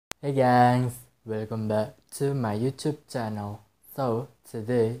Hey guys, welcome back to my YouTube channel. So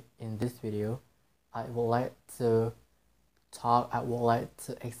today in this video, I would like to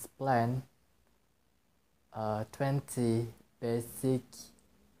explain 20 basic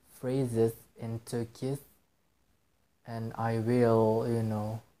phrases in Turkish, and I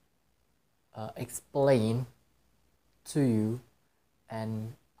will, explain to you.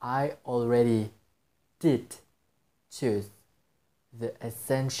 And I already did choose the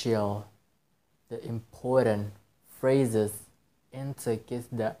essential, the important phrases in Turkish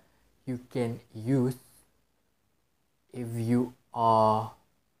that you can use if you are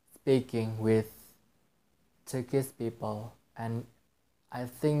speaking with Turkish people, and I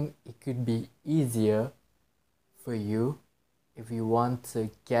think it could be easier for you if you want to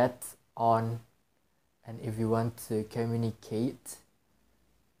get on and if you want to communicate,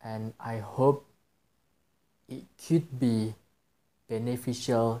 and I hope it could be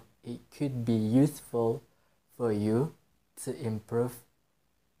beneficial, it could be useful for you to improve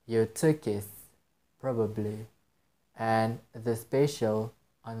your Turkish probably. And the special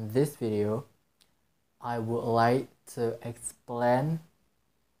on this video, I would like to explain,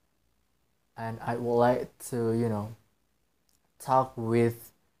 and I would like to talk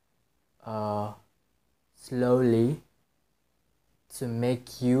with slowly to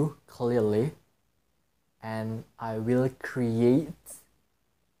make you clearly, and I will create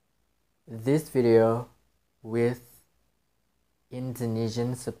this video with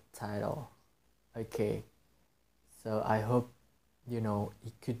Indonesian subtitle. Okay, so I hope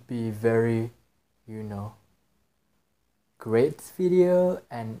it could be very great video,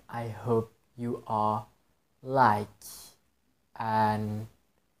 and I hope you are like, and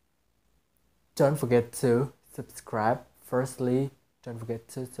don't forget to subscribe. Firstly, don't forget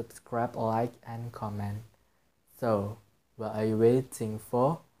to subscribe, like, and comment. So what are you waiting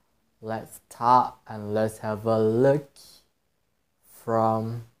for? Let's start and let's have a look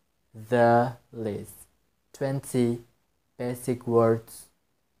from the list. 20 basic words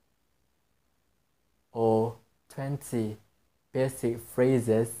or 20 basic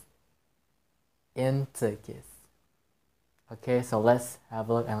phrases in Turkish. Okay, so let's have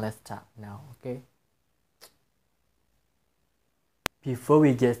a look and let's start now. Okay, before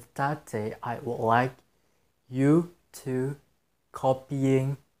we get started, I would like you to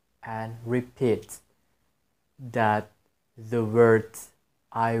copying and repeat that the words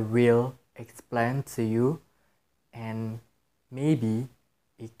I will explain to you, and maybe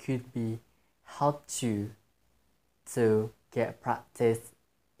it could be help you to get practice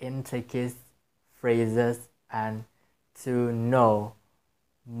in Turkish phrases and to know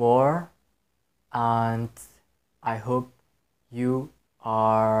more, and I hope you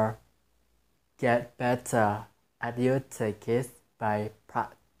are get better at your Turkish by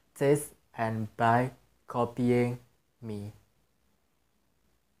practice and by copying me.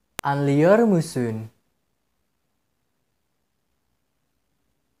 Anlıyor musun?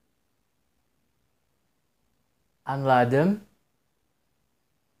 Anladım.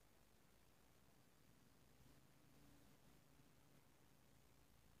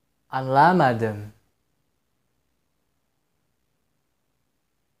 Anlamadım.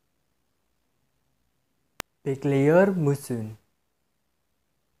 Bekliyor musun?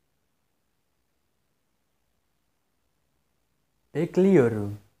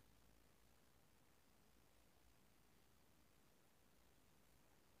 Bekliyorum.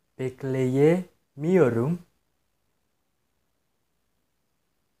 Bekleyemiyorum.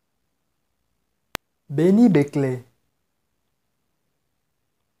 Beni bekle.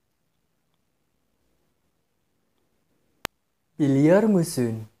 Biliyor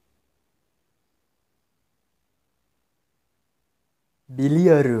musun?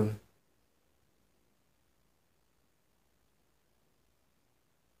 Biliyorum.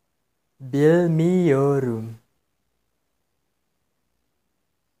 Bilmiyorum.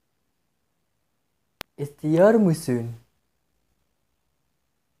 İstiyor musun?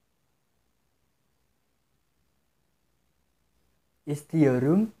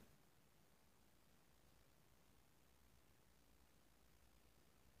 İstiyorum.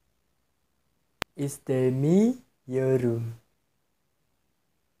 İstemiyorum.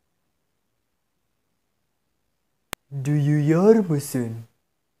 Duyuyor musun?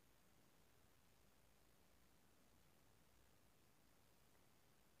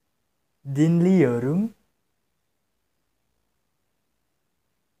 Dinliyorum.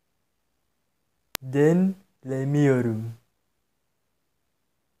 Dinlemiyorum.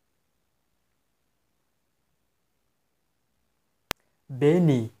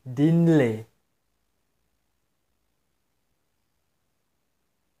 Beni dinle.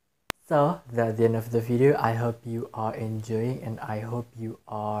 So that's the end of the video. I hope you are enjoying and I hope you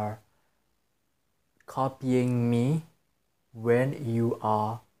are copying me when you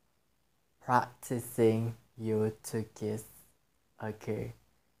are practicing your Turkish. Okay,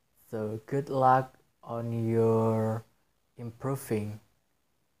 so good luck on your improving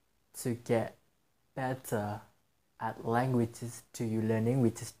to get better at languages to you learning,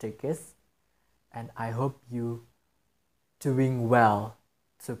 which is Turkish. And I hope you doing well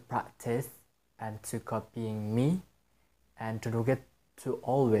to practice and to copying me, and don't forget to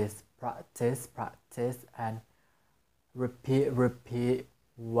always practice and repeat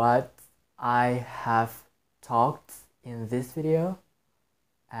what I have talked in this video.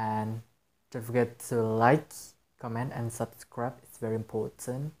 And don't forget to like, comment and subscribe. It's very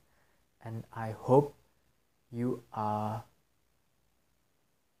important, and I hope you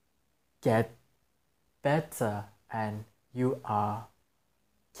get better and you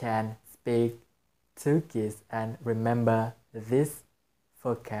can speak Turkish and remember this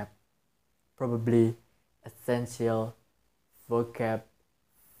vocab, probably essential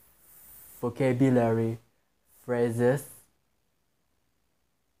vocabulary phrases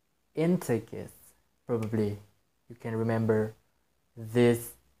in Turkish. Probably you can remember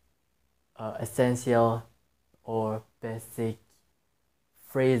this essential or basic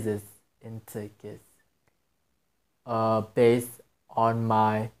phrases in Turkish based on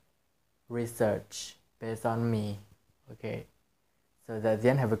my research, based on me. Okay, so that's the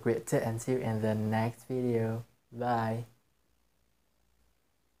end. Have a great day and see you in the next video. Bye.